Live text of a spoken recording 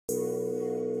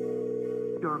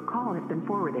Your call has been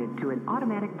forwarded to an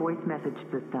automatic voice message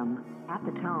system. At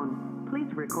the tone,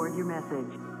 please record your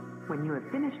message. When you have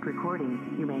finished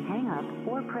recording, you may hang up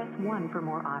or press 1 for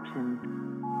more options.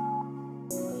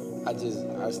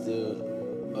 I still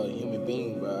a human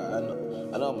being,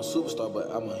 bro. I know I'm a superstar, but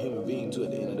I'm a human being too.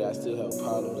 At the end of the day, I still have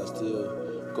problems. I still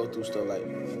go through stuff like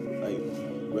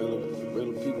regular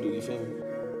people do. You feel me?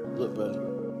 Look, bro,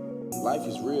 life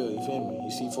is real. You feel me?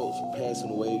 You see folks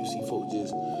passing away. You see folks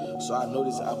just. So I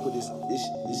notice I put this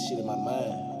shit in my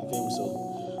mind. You feel me? So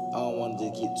I don't want to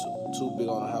just get too big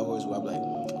on a high horse where I'm like,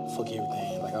 fuck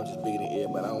everything. Like I'm just bigger than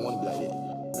everybody. I don't want to be like that.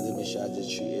 I just make sure I just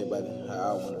treat everybody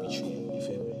how I want to be treated. You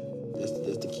feel me?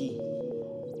 That's the key.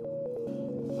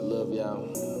 I love y'all.